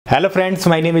Hello friends,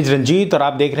 my name is Ranjit और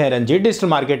आप देख रहे हैं रंजीत डिजिटल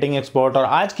मार्केटिंग एक्सपर्ट। और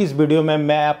आज की इस वीडियो में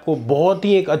मैं आपको बहुत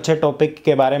ही एक अच्छे टॉपिक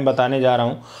के बारे में बताने जा रहा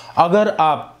हूं। अगर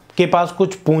आपके पास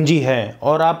कुछ पूंजी है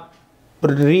और आप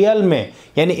रियल में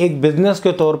यानी एक बिजनेस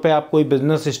के तौर पे आप कोई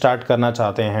बिजनेस स्टार्ट करना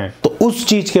चाहते हैं तो उस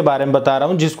चीज़ के बारे में बता रहा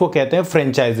हूँ जिसको कहते हैं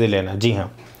फ्रेंचाइजी लेना। जी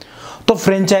हाँ, तो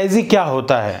फ्रेंचाइजी क्या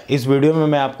होता है इस वीडियो में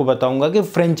मैं आपको बताऊँगा कि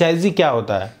फ्रेंचाइजी क्या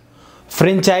होता है,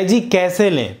 फ्रेंचाइजी कैसे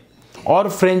लें और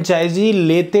फ्रेंचाइजी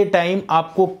लेते टाइम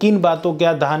आपको किन बातों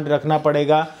का ध्यान रखना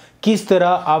पड़ेगा, किस तरह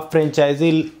आप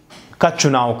फ्रेंचाइजी का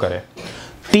चुनाव करें।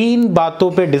 3 बातों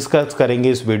पे डिस्कस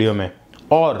करेंगे इस वीडियो में।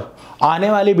 और आने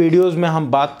वाली वीडियोस में हम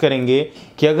बात करेंगे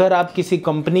कि अगर आप किसी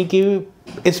कंपनी की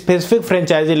स्पेसिफिक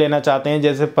फ्रेंचाइजी लेना चाहते हैं,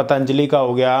 जैसे पतंजलि का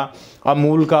हो गया,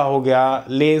 अमूल का हो गया,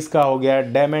 लेस का हो गया,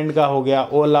 डायमंड का हो गया,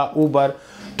 ओला, उबर,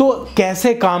 तो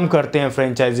कैसे काम करते हैं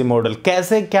फ्रेंचाइजी मॉडल,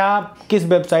 कैसे क्या किस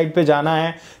वेबसाइट पे जाना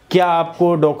है, क्या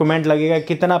आपको डॉक्यूमेंट लगेगा,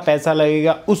 कितना पैसा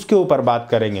लगेगा, उसके ऊपर बात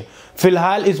करेंगे।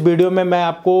 फिलहाल इस वीडियो में मैं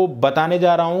आपको बताने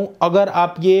जा रहा हूं, अगर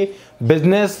आप ये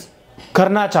बिजनेस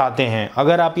करना चाहते हैं,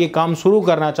 अगर आप ये काम शुरू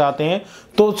करना चाहते हैं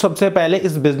तो सबसे पहले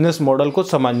इस बिजनेस मॉडल को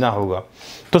समझना होगा।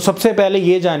 तो सबसे पहले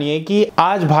ये जानिए कि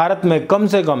आज भारत में कम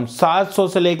से कम 700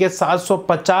 से लेकर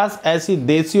 750 ऐसी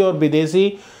देसी और विदेशी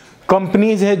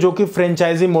कंपनीज है जो कि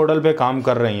फ्रेंचाइजी मॉडल पे काम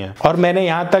कर रही हैं। और मैंने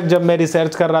यहाँ तक जब मैं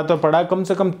रिसर्च कर रहा था पढ़ा, कम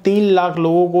से कम 3 लाख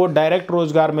लोगों को डायरेक्ट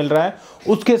रोजगार मिल रहा है,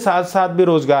 उसके साथ साथ भी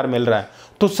रोजगार मिल रहा है।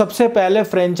 तो सबसे पहले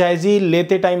फ्रेंचाइजी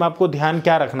लेते टाइम आपको ध्यान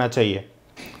क्या रखना चाहिए,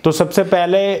 तो सबसे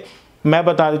पहले मैं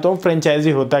बता देता हूँ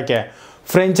फ्रेंचाइजी होता क्या है।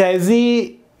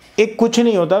 फ्रेंचाइजी एक कुछ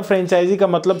नहीं होता, फ्रेंचाइजी का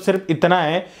मतलब सिर्फ इतना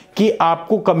है कि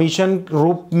आपको कमीशन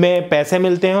रूप में पैसे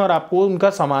मिलते हैं और आपको उनका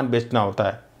सामान बेचना होता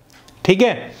है। ठीक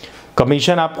है,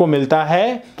 कमीशन आपको मिलता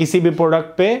है किसी भी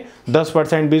प्रोडक्ट पे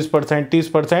 10%, 20%,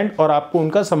 30% और आपको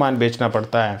उनका सामान बेचना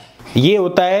पड़ता है। ये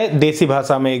होता है देसी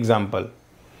भाषा में एग्जाम्पल।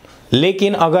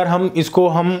 लेकिन अगर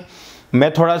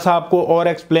मैं थोड़ा सा आपको और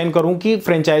एक्सप्लेन करूं कि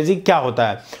फ्रेंचाइजी क्या होता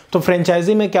है, तो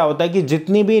फ्रेंचाइजी में क्या होता है कि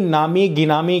जितनी भी नामी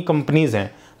गिनामी कंपनीज हैं,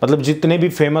 मतलब जितने भी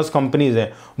फेमस कंपनीज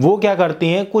हैं, वो क्या करती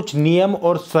हैं, कुछ नियम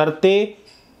और शर्तें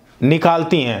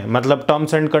निकालती हैं, मतलब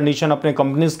टर्म्स एंड कंडीशन अपने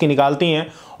कंपनीज की निकालती हैं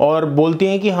और बोलती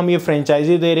हैं कि हम ये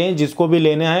फ्रेंचाइजी दे रहे हैं, जिसको भी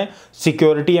लेना है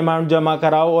सिक्योरिटी अमाउंट जमा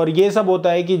कराओ। और ये सब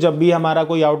होता है कि जब भी हमारा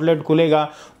कोई आउटलेट खुलेगा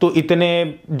तो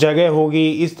इतने जगह होगी,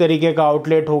 इस तरीके का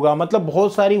आउटलेट होगा, मतलब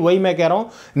बहुत सारी, वही मैं कह रहा हूँ,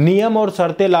 नियम और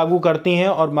शर्तें लागू करती हैं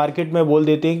और मार्केट में बोल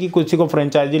देती हैं कि किसी को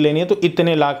फ्रेंचाइजी लेनी है तो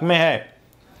इतने लाख में है।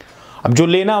 अब जो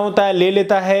लेना होता है ले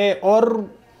लेता है और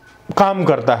काम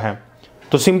करता है।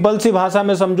 तो सिंपल सी भाषा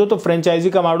में समझो तो फ्रेंचाइजी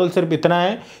का मॉडल सिर्फ इतना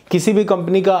है, किसी भी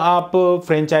कंपनी का आप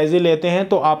फ्रेंचाइजी लेते हैं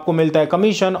तो आपको मिलता है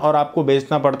कमीशन और आपको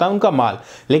बेचना पड़ता है उनका माल।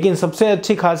 लेकिन सबसे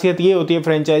अच्छी खासियत ये होती है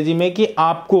फ्रेंचाइजी में कि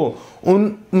आपको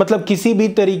मतलब किसी भी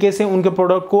तरीके से उनके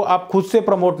प्रोडक्ट को आप खुद से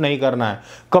प्रमोट नहीं करना है।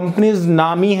 कंपनीज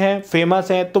नामी है,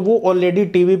 फेमस है, तो वो ऑलरेडी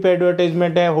टीवी पे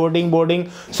एडवर्टाइजमेंट है, होर्डिंग बोर्डिंग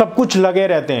सब कुछ लगे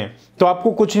रहते हैं, तो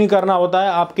आपको कुछ नहीं करना होता है।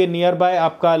 आपके नियर बाय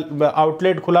आपका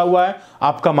आउटलेट खुला हुआ है,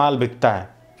 आपका माल बिकता है।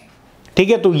 ठीक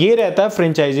है, तो ये रहता है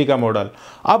फ्रेंचाइजी का मॉडल।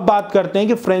 अब बात करते हैं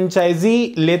कि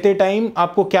फ्रेंचाइजी लेते टाइम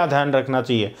आपको क्या ध्यान रखना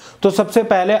चाहिए। तो सबसे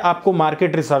पहले आपको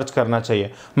मार्केट रिसर्च करना चाहिए।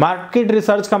 मार्केट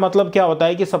रिसर्च का मतलब क्या होता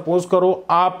है कि सपोज करो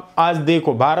आप आज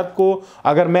देखो भारत को,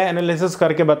 अगर मैं एनालिसिस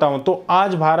करके बताऊं तो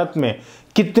आज भारत में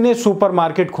कितने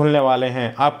सुपरमार्केट खुलने वाले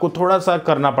हैं, आपको थोड़ा सा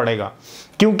करना पड़ेगा,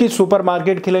 क्योंकि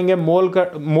सुपरमार्केट खुलेंगे,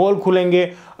 मॉल खुलेंगे,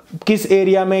 किस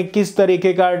एरिया में किस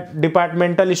तरीके का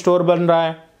डिपार्टमेंटल स्टोर बन रहा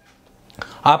है,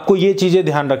 आपको ये चीजें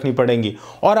ध्यान रखनी पड़ेंगी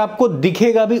और आपको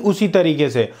दिखेगा भी उसी तरीके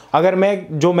से। अगर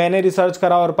मैंने रिसर्च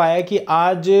करा और पाया कि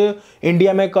आज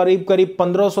इंडिया में करीब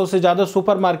 1500 से ज्यादा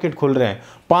सुपरमार्केट खुल रहे हैं,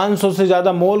 500 से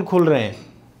ज्यादा मॉल खुल रहे हैं,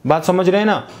 बात समझ रहे हैं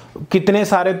ना, कितने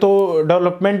सारे तो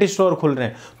डेवलपमेंट स्टोर खुल रहे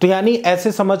हैं। तो यानी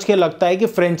ऐसे समझ के लगता है कि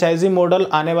फ्रेंचाइजी मॉडल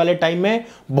आने वाले टाइम में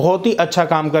बहुत ही अच्छा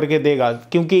काम करके देगा,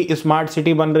 क्योंकि स्मार्ट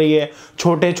सिटी बन रही है,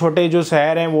 छोटे छोटे जो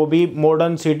शहर हैं वो भी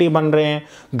मॉडर्न सिटी बन रहे हैं,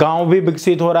 गांव भी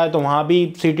विकसित हो रहा है तो वहाँ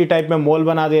भी सिटी टाइप में मॉल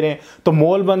बना दे रहे हैं। तो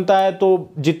मॉल बनता है तो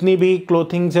जितनी भी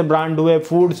क्लोथिंग से ब्रांड हुए,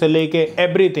 फूड से लेके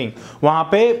एवरीथिंग, वहाँ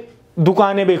पे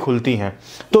दुकानें भी खुलती हैं।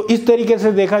 तो इस तरीके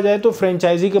से देखा जाए तो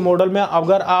फ्रेंचाइजी के मॉडल में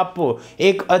अगर आप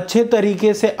एक अच्छे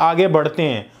तरीके से आगे बढ़ते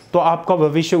हैं तो आपका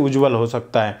भविष्य उज्जवल हो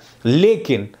सकता है।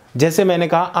 लेकिन जैसे मैंने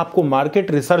कहा, आपको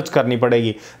मार्केट रिसर्च करनी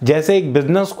पड़ेगी। जैसे एक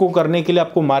बिजनेस को करने के लिए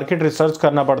आपको मार्केट रिसर्च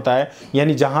करना पड़ता है,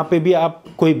 यानी जहां पे भी आप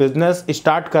कोई बिजनेस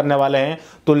स्टार्ट करने वाले हैं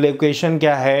तो लोकेशन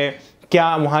क्या है,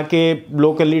 क्या वहाँ के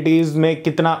लोकेलिटीज़ में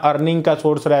कितना अर्निंग का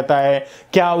सोर्स रहता है,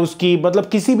 क्या उसकी, मतलब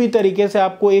किसी भी तरीके से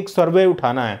आपको एक सर्वे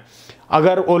उठाना है।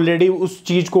 अगर ऑलरेडी उस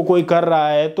चीज़ को कोई कर रहा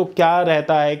है तो क्या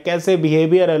रहता है, कैसे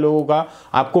बिहेवियर है लोगों का,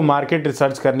 आपको मार्केट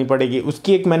रिसर्च करनी पड़ेगी।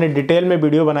 उसकी एक मैंने डिटेल में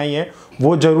वीडियो बनाई है,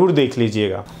 वो ज़रूर देख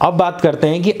लीजिएगा। अब बात करते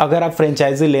हैं कि अगर आप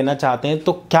फ्रेंचाइजी लेना चाहते हैं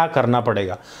तो क्या करना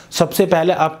पड़ेगा। सबसे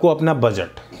पहले आपको अपना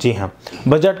बजट, जी हाँ,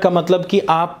 बजट का मतलब कि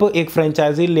आप एक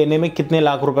फ्रेंचाइजी लेने में कितने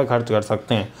लाख रुपए खर्च कर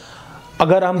सकते हैं।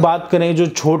 अगर हम बात करें जो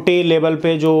छोटे लेवल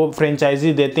पे जो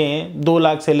फ्रेंचाइजी देते हैं, 2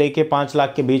 लाख से लेके 5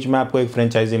 लाख के बीच में आपको एक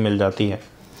फ्रेंचाइजी मिल जाती है।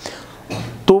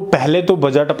 तो पहले तो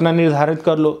बजट अपना निर्धारित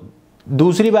कर लो।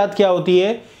 दूसरी बात क्या होती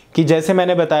है कि जैसे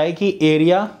मैंने बताया कि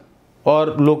एरिया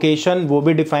और लोकेशन वो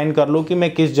भी डिफाइन कर लो कि मैं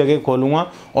किस जगह खोलूँगा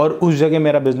और उस जगह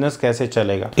मेरा बिजनेस कैसे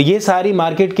चलेगा। ये सारी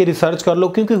मार्केट की रिसर्च कर लो,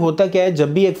 क्योंकि होता क्या है,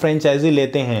 जब भी एक फ्रेंचाइजी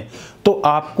लेते हैं तो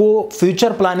आपको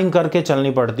फ्यूचर प्लानिंग करके चलनी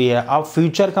पड़ती है। आप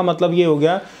फ्यूचर का मतलब ये हो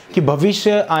गया कि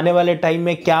भविष्य आने वाले टाइम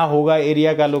में क्या होगा,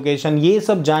 एरिया का लोकेशन, ये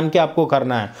सब जान के आपको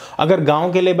करना है। अगर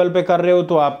गांव के लेवल पे कर रहे हो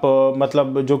तो आप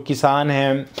मतलब जो किसान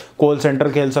हैं, कॉल सेंटर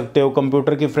खेल सकते हो,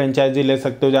 कंप्यूटर की फ्रेंचाइजी ले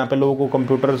सकते हो जहाँ पे लोगों को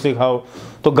कंप्यूटर सिखाओ,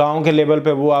 तो गाँव के लेवल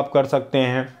पे वो आप कर सकते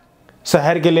हैं।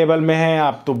 शहर के लेवल में हैं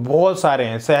आप तो बहुत सारे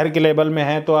हैं, शहर के लेवल में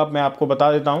हैं तो मैं आपको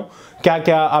बता देता हूँ क्या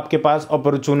क्या आपके पास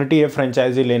अपॉर्चुनिटी है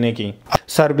फ्रेंचाइजी लेने की।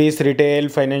 Service, retail,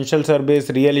 financial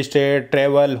service, real estate,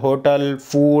 travel, hotel,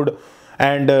 food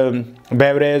and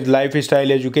beverage, life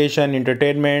style, education,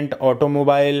 entertainment,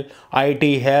 automobile,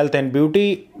 IT, health and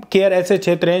beauty care ऐसे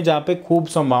क्षेत्र हैं जहाँ पे खूब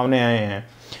संभावनाएं हैं,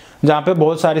 जहाँ पे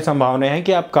बहुत सारी संभावनाएं हैं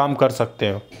कि आप काम कर सकते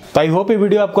हो। तो आई होप ये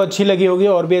वीडियो आपको अच्छी लगी होगी।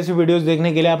 और भी ऐसी वीडियोस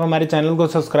देखने के लिए आप हमारे चैनल को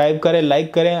सब्सक्राइब करें,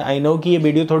 लाइक करें। आई नो कि ये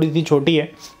वीडियो थोड़ी सी छोटी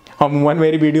है, अमूमन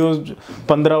मेरी वीडियोस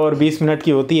 15 और 20 मिनट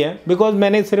की होती है, बिकॉज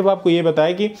मैंने सिर्फ आपको ये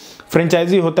बताया कि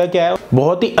फ्रेंचाइजी होता क्या है।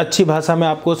 बहुत ही अच्छी भाषा में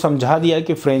आपको समझा दिया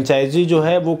कि फ्रेंचाइजी जो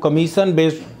है वो कमीशन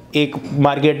बेस्ड एक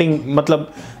मार्केटिंग,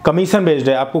 मतलब कमीशन बेस्ड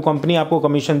है। आपको कंपनी आपको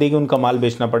कमीशन देगी, उनका माल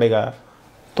बेचना पड़ेगा।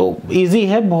 तो इजी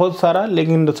है बहुत सारा,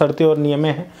 लेकिन शर्तें और नियम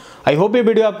हैं। आई होप ये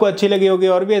वीडियो आपको अच्छी लगी होगी।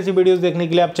 और भी ऐसी वीडियोस देखने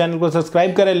के लिए आप चैनल को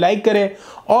सब्सक्राइब करें, लाइक करें।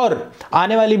 और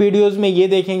आने वाली वीडियोस में ये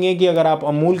देखेंगे कि अगर आप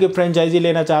अमूल की फ्रेंचाइजी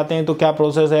लेना चाहते हैं तो क्या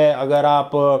प्रोसेस है, अगर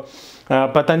आप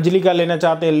पतंजलि का लेना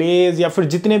चाहते हैं, लेज या फिर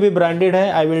जितने भी ब्रांडेड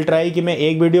हैं, आई विल ट्राई कि मैं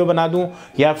एक वीडियो बना दूं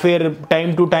या फिर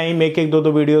टाइम टू टाइम एक 2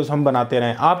 वीडियोस हम बनाते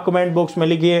रहें। आप कमेंट बॉक्स में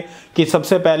लिखिए कि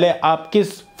सबसे पहले आप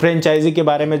किस फ्रेंचाइजी के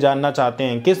बारे में जानना चाहते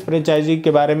हैं, किस फ्रेंचाइजी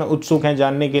के बारे में उत्सुक हैं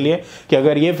जानने के लिए कि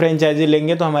अगर ये फ्रेंचाइजी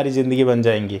लेंगे तो हमारी ज़िंदगी बन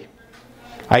जाएंगी।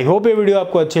 आई होप ये वीडियो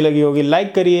आपको अच्छी लगी होगी।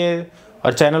 लाइक करिए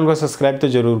और चैनल को सब्सक्राइब तो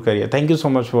जरूर करिए। Thank you so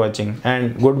much for watching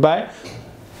and good bye.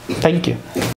 Thank you.